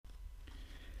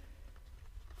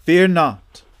Fear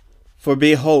not, for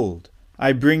behold,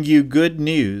 I bring you good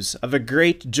news of a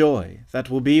great joy that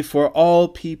will be for all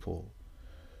people.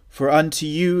 For unto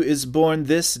you is born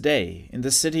this day in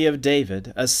the city of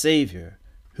David a Saviour,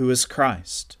 who is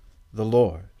Christ the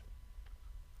Lord.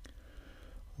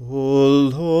 O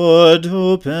Lord,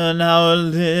 open our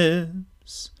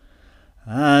lips,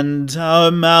 and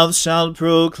our mouth shall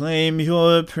proclaim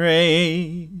your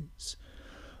praise.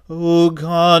 O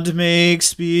God, make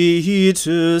speed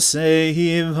to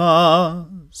save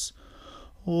us.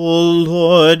 O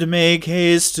Lord, make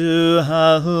haste to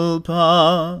help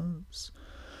us.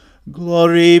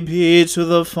 Glory be to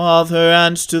the Father,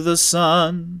 and to the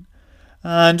Son,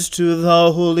 and to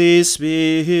the Holy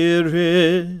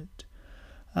Spirit,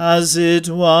 as it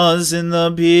was in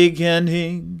the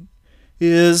beginning,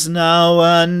 is now,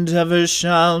 and ever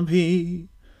shall be,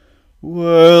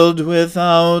 world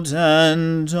without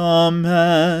end.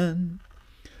 Amen.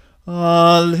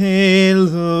 Alleluia.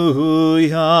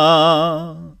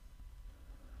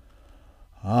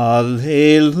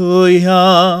 Alleluia.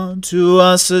 To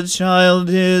us a child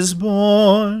is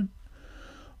born.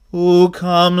 O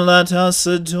come, let us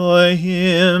adore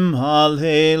him.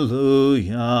 Alleluia.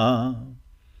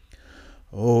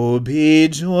 O be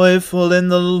joyful in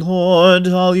the Lord,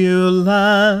 all you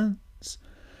lands.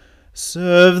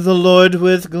 Serve the Lord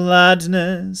with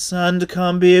gladness, and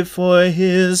come before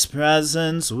his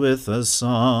presence with a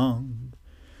song.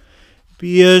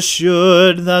 Be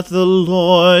assured that the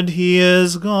Lord, he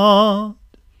is God.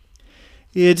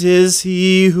 It is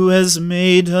he who has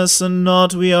made us, and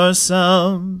not we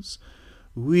ourselves.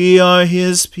 We are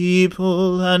his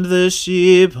people, and the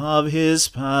sheep of his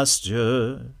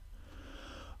pasture.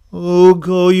 O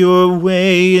go your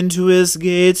way into his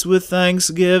gates with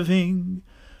thanksgiving,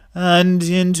 and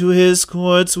into his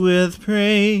courts with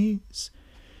praise.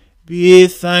 Be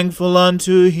thankful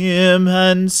unto him,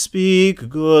 and speak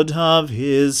good of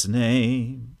his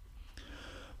name.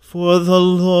 For the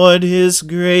Lord is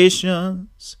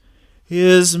gracious,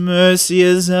 his mercy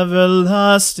is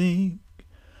everlasting,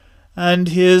 and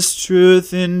his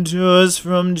truth endures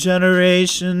from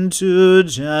generation to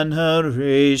generation.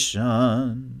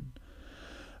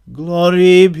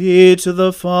 Glory be to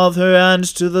the Father, and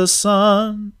to the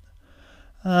Son,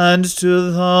 and to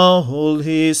the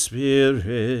Holy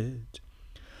Spirit,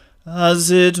 as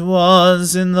it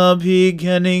was in the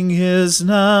beginning, is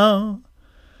now,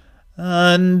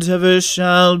 and ever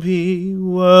shall be,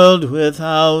 world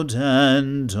without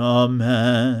end.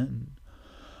 Amen.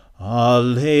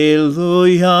 Alleluia.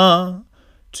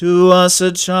 To us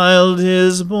a child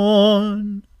is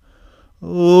born.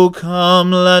 O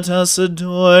come, let us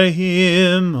adore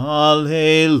him.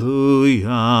 Alleluia.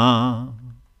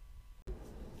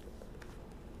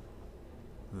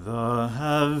 The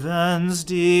heavens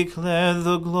declare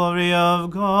the glory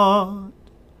of God,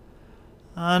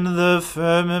 and the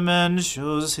firmament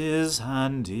shows his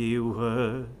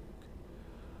handiwork.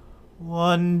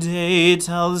 One day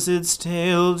tells its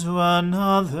tale to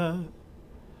another,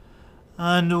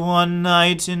 and one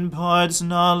night imparts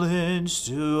knowledge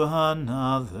to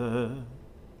another.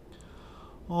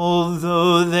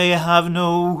 Although they have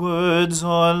no words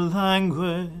or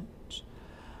language,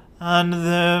 and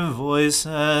their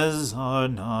voices are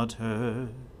not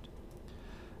heard,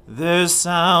 their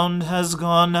sound has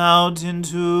gone out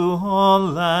into all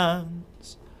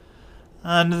lands,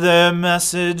 and their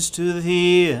message to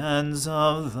the ends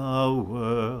of the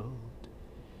world.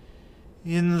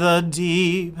 In the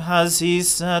deep has he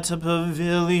set a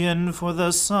pavilion for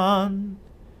the sun.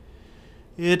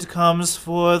 It comes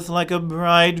forth like a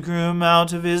bridegroom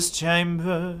out of his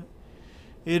chamber.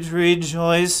 It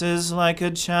rejoices like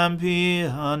a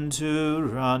champion to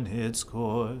run its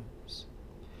course.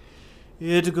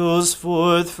 It goes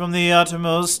forth from the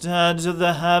uttermost edge of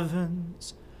the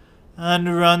heavens,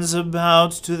 and runs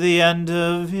about to the end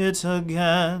of it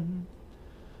again.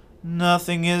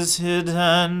 Nothing is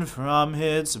hidden from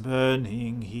its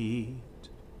burning heat.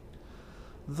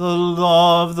 The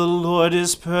law of the Lord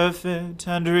is perfect,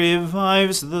 and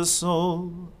revives the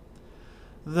soul.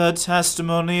 The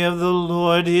testimony of the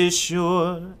Lord is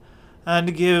sure,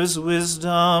 and gives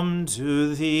wisdom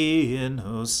to the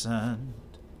innocent.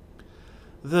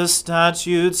 The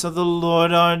statutes of the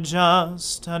Lord are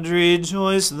just, and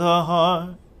rejoice the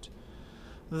heart.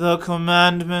 The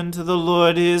commandment of the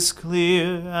Lord is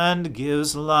clear, and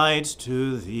gives light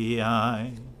to the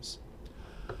eyes.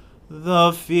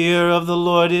 The fear of the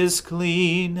Lord is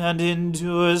clean, and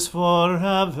endures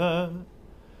forever.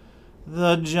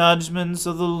 The judgments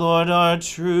of the Lord are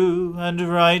true, and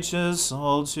righteous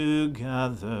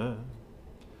altogether.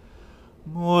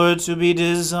 More to be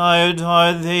desired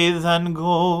are they than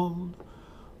gold,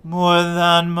 more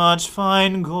than much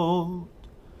fine gold,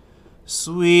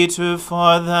 sweeter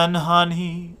far than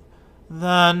honey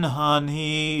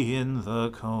in the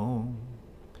comb.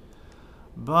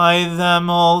 By them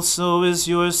also is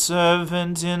your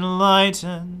servant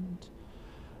enlightened,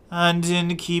 and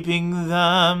in keeping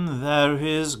them there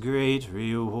is great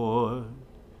reward.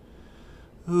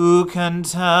 Who can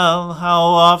tell how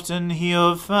often he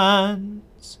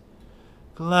offends?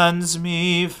 Cleanse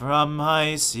me from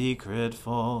my secret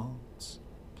faults.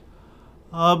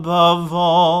 Above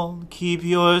all, keep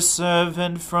your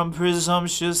servant from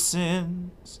presumptuous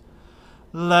sins.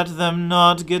 Let them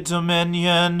not get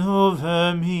dominion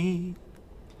over me.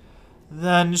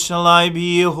 Then shall I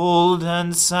be whole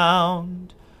and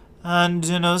sound, and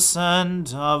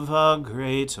innocent of a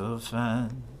great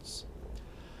offense.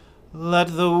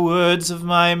 Let the words of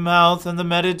my mouth and the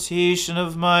meditation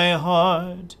of my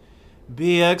heart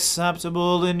be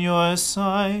acceptable in your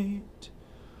sight,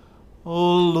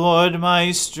 O Lord,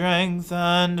 my strength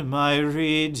and my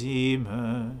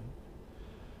Redeemer.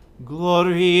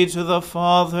 Glory to the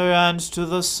Father, and to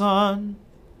the Son,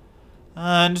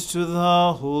 and to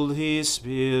the Holy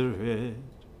Spirit,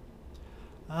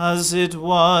 as it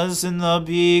was in the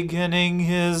beginning,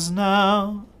 is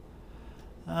now,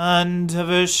 and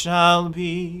ever shall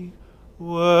be,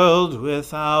 world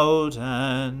without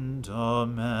end.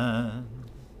 Amen.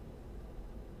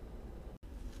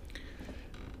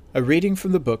 A reading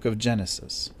from the book of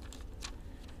Genesis.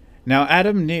 Now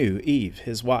Adam knew Eve,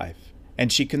 his wife,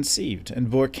 and she conceived and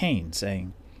bore Cain,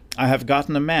 saying, I have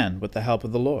gotten a man with the help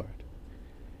of the Lord.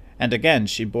 And again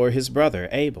she bore his brother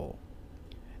Abel.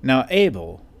 Now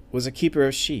Abel was a keeper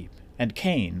of sheep, and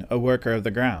Cain a worker of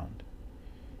the ground.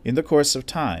 In the course of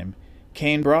time,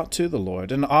 Cain brought to the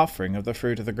Lord an offering of the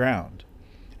fruit of the ground,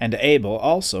 and Abel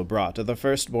also brought of the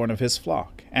firstborn of his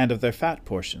flock, and of their fat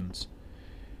portions.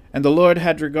 And the Lord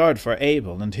had regard for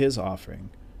Abel and his offering,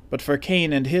 but for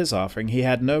Cain and his offering he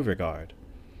had no regard.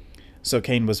 So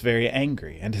Cain was very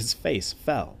angry, and his face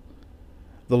fell.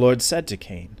 The Lord said to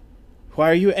Cain, Why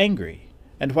are you angry,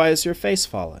 and why is your face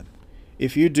fallen?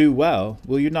 If you do well,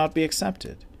 will you not be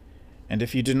accepted? And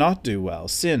if you do not do well,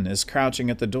 sin is crouching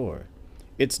at the door.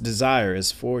 Its desire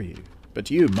is for you,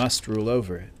 but you must rule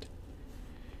over it.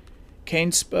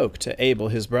 Cain spoke to Abel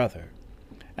his brother.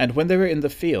 And when they were in the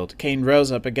field, Cain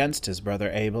rose up against his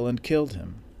brother Abel and killed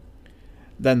him.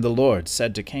 Then the Lord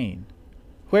said to Cain,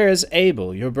 Where is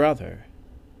Abel your brother?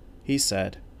 He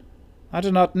said, I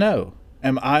do not know.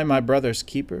 Am I my brother's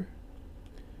keeper?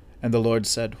 And the Lord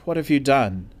said, What have you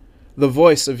done? The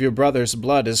voice of your brother's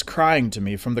blood is crying to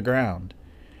me from the ground.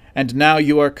 And now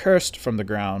you are cursed from the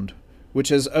ground, which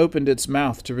has opened its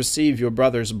mouth to receive your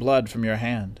brother's blood from your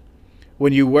hand.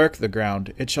 When you work the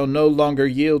ground, it shall no longer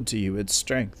yield to you its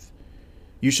strength.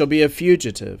 You shall be a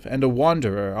fugitive and a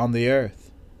wanderer on the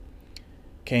earth.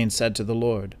 Cain said to the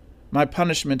Lord, My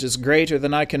punishment is greater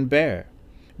than I can bear.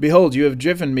 Behold, you have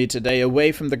driven me today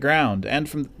away from the ground, and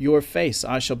from your face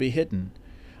I shall be hidden.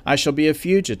 I shall be a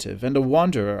fugitive and a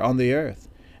wanderer on the earth,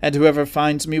 and whoever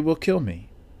finds me will kill me.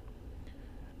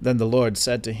 Then the Lord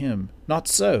said to him, Not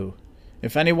so.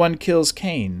 If anyone kills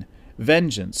Cain,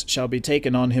 vengeance shall be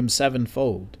taken on him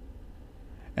sevenfold.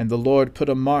 And the Lord put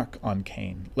a mark on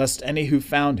Cain, lest any who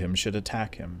found him should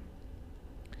attack him.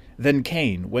 Then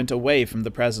Cain went away from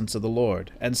the presence of the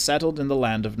Lord, and settled in the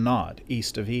land of Nod,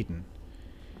 east of Eden.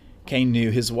 Cain knew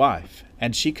his wife,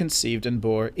 and she conceived and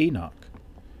bore Enoch.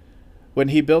 When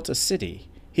he built a city,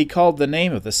 he called the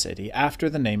name of the city after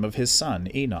the name of his son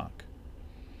Enoch.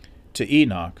 To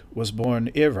Enoch was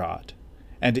born Irad,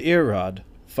 and Irad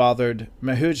fathered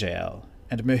Mehujael,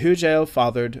 and Mehujael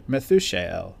fathered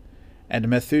Methushael, and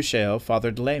Methushael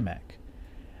fathered Lamech.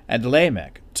 And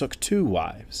Lamech took 2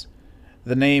 wives.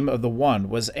 The name of the one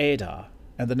was Adah,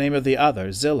 and the name of the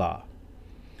other Zillah.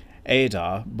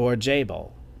 Adah bore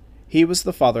Jabal. He was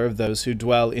the father of those who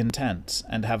dwell in tents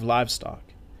and have livestock.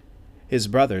 His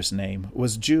brother's name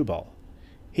was Jubal.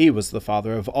 He was the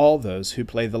father of all those who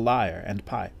play the lyre and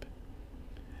pipe.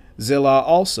 Zillah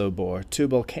also bore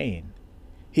Tubal-Cain.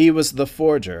 He was the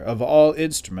forger of all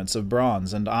instruments of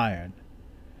bronze and iron.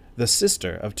 The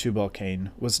sister of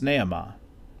Tubal-Cain was Naamah.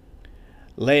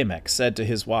 Lamech said to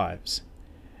his wives,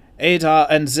 Adah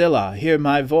and Zillah, hear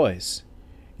my voice.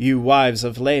 You wives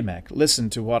of Lamech, listen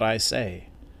to what I say.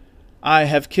 I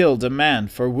have killed a man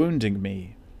for wounding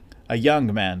me, a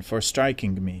young man for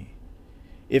striking me.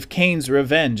 If Cain's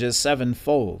revenge is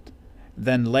 7-fold,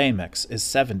 then Lamech's is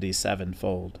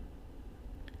 77-fold.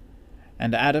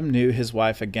 And Adam knew his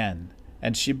wife again,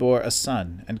 and she bore a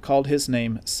son, and called his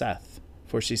name Seth,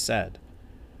 for she said,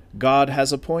 God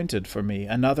has appointed for me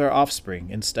another offspring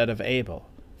instead of Abel,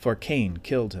 for Cain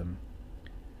killed him.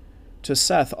 To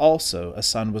Seth also a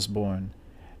son was born,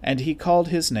 and he called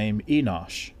his name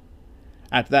Enosh.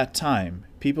 At that time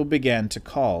people began to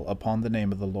call upon the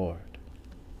name of the Lord.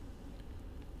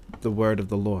 The word of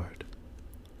the Lord.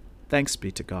 Thanks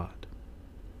be to God.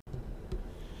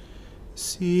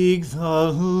 Seek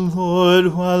the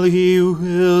Lord while he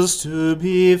wills to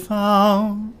be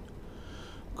found.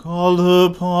 Call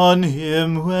upon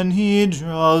him when he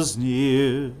draws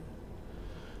near.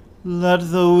 Let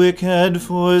the wicked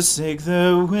forsake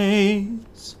their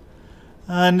ways,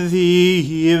 and the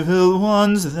evil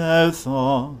ones their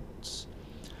thoughts.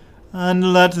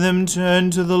 And let them turn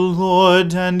to the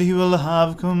Lord, and he will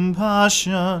have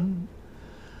compassion,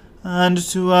 and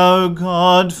to our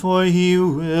God, for he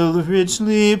will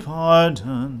richly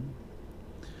pardon.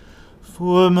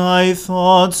 For my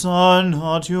thoughts are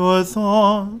not your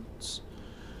thoughts,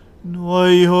 nor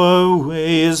your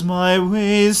ways my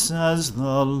ways, says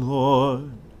the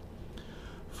Lord.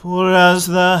 For as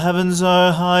the heavens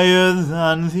are higher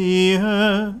than the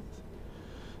earth,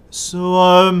 so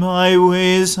are my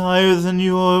ways higher than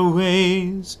your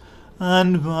ways,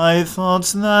 and my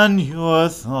thoughts than your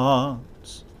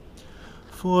thoughts.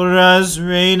 For as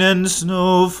rain and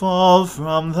snow fall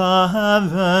from the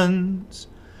heavens,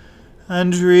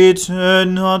 and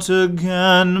return not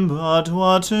again, but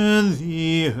water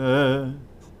the earth,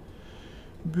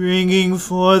 bringing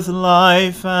forth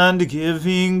life and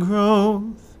giving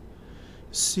growth,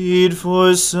 seed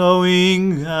for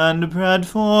sowing and bread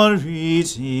for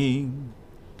eating,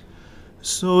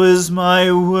 so is my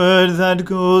word that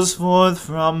goes forth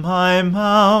from my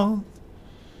mouth.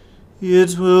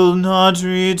 It will not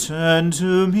return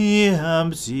to me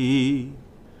empty,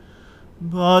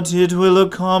 but it will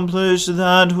accomplish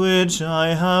that which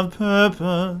I have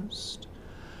purposed,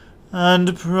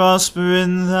 and prosper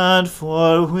in that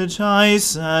for which I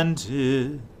sent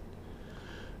it.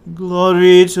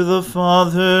 Glory to the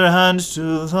Father, and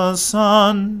to the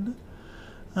Son,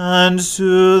 and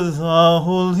to the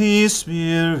Holy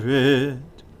Spirit,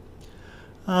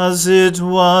 as it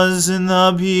was in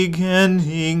the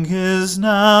beginning, is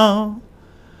now,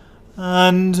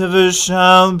 and ever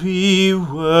shall be,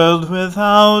 world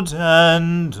without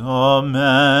end.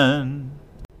 Amen.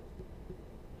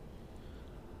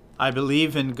 I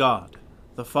believe in God,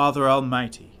 the Father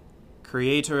Almighty,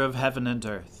 creator of heaven and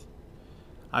earth.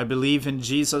 I believe in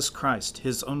Jesus Christ,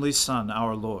 his only Son,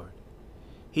 our Lord.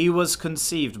 He was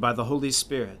conceived by the Holy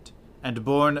Spirit, and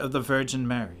born of the Virgin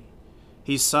Mary.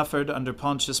 He suffered under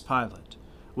Pontius Pilate,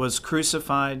 was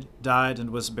crucified, died, and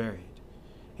was buried.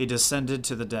 He descended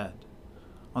to the dead.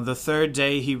 On the third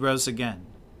day he rose again.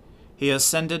 He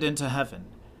ascended into heaven,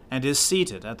 and is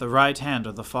seated at the right hand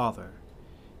of the Father.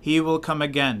 He will come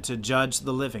again to judge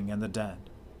the living and the dead.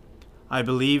 I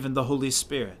believe in the Holy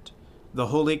Spirit, the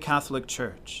Holy Catholic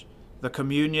Church, the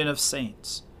communion of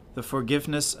saints, the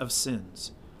forgiveness of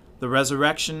sins, the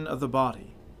resurrection of the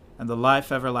body, and the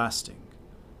life everlasting.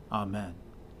 Amen.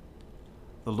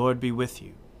 The Lord be with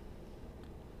you.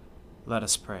 Let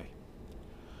us pray.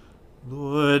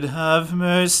 Lord, have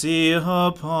mercy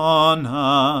upon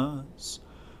us.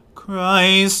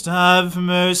 Christ, have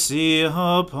mercy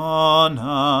upon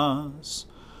us.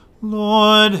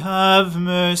 Lord, have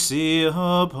mercy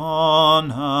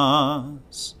upon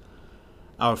us.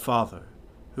 Our Father,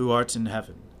 who art in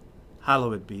heaven,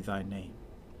 hallowed be thy name.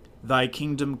 Thy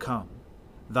kingdom come,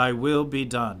 thy will be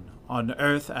done, on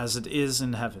earth as it is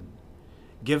in heaven.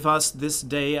 Give us this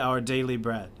day our daily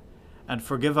bread, and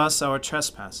forgive us our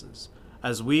trespasses,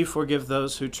 as we forgive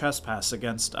those who trespass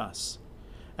against us.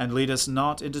 And lead us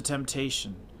not into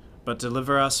temptation, but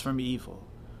deliver us from evil.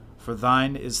 For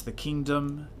thine is the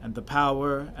kingdom, and the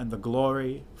power, and the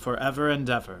glory, forever and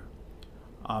ever.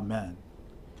 Amen.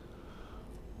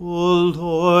 O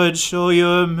Lord, show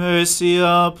your mercy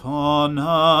upon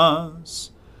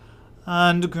us,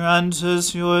 and grant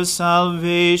us your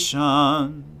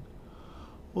salvation.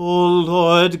 O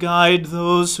Lord, guide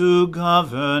those who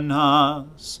govern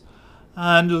us,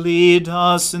 and lead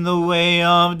us in the way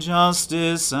of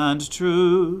justice and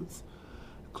truth.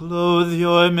 Clothe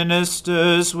your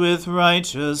ministers with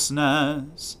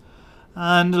righteousness,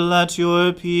 and let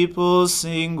your people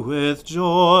sing with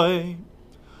joy.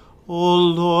 O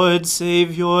Lord,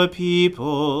 save your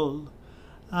people,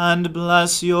 and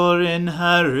bless your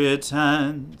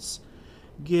inheritance.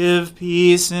 Give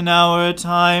peace in our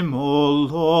time, O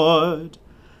Lord,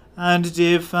 and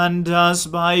defend us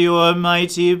by your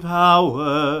mighty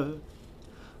power.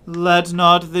 Let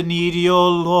not the needy, O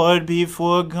Lord, be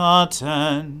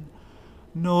forgotten,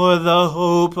 nor the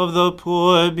hope of the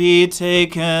poor be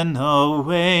taken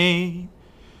away.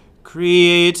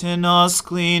 Create in us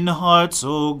clean hearts,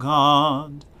 O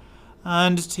God,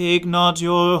 and take not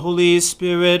your Holy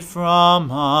Spirit from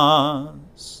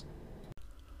us.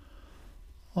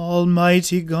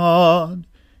 Almighty God,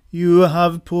 you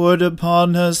have poured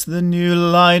upon us the new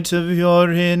light of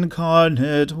your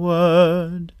incarnate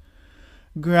Word.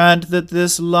 Grant that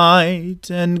this light,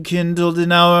 enkindled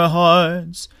in our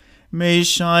hearts, may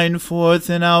shine forth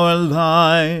in our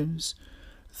lives,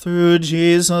 through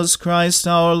Jesus Christ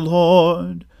our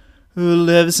Lord, who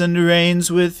lives and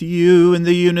reigns with you in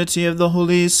the unity of the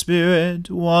Holy Spirit,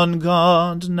 one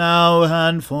God, now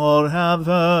and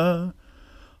forever.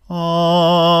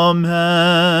 Amen.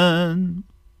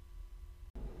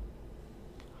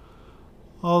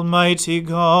 Almighty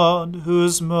God,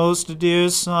 whose most dear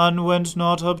Son went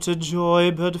not up to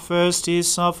joy, but first he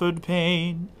suffered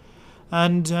pain,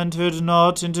 and entered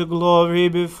not into glory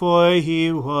before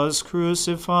he was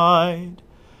crucified,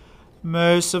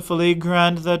 mercifully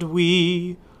grant that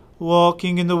we,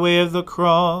 walking in the way of the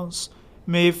cross,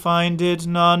 may find it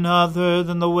none other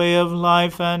than the way of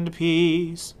life and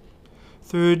peace.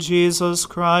 Through Jesus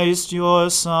Christ, your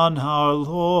Son, our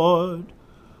Lord.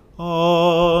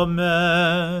 Amen.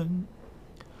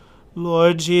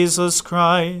 Lord Jesus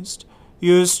Christ,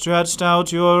 you stretched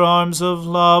out your arms of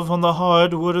love on the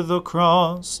hard wood of the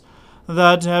cross,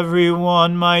 that every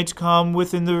one might come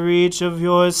within the reach of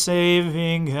your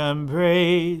saving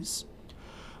embrace.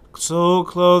 So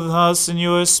clothe us in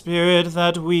your Spirit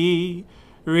that we,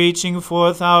 reaching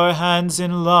forth our hands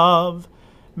in love,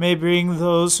 may bring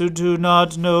those who do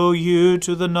not know you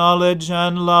to the knowledge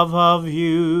and love of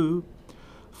you,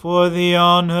 for the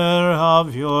honor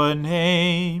of your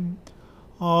name.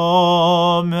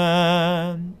 Amen.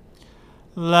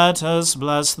 Let us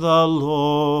bless the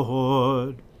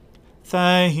Lord.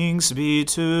 Thanks be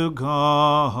to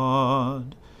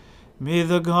God. May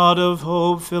the God of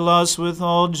hope fill us with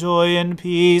all joy and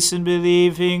peace in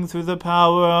believing through the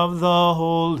power of the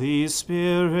Holy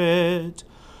Spirit.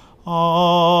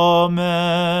 Amen.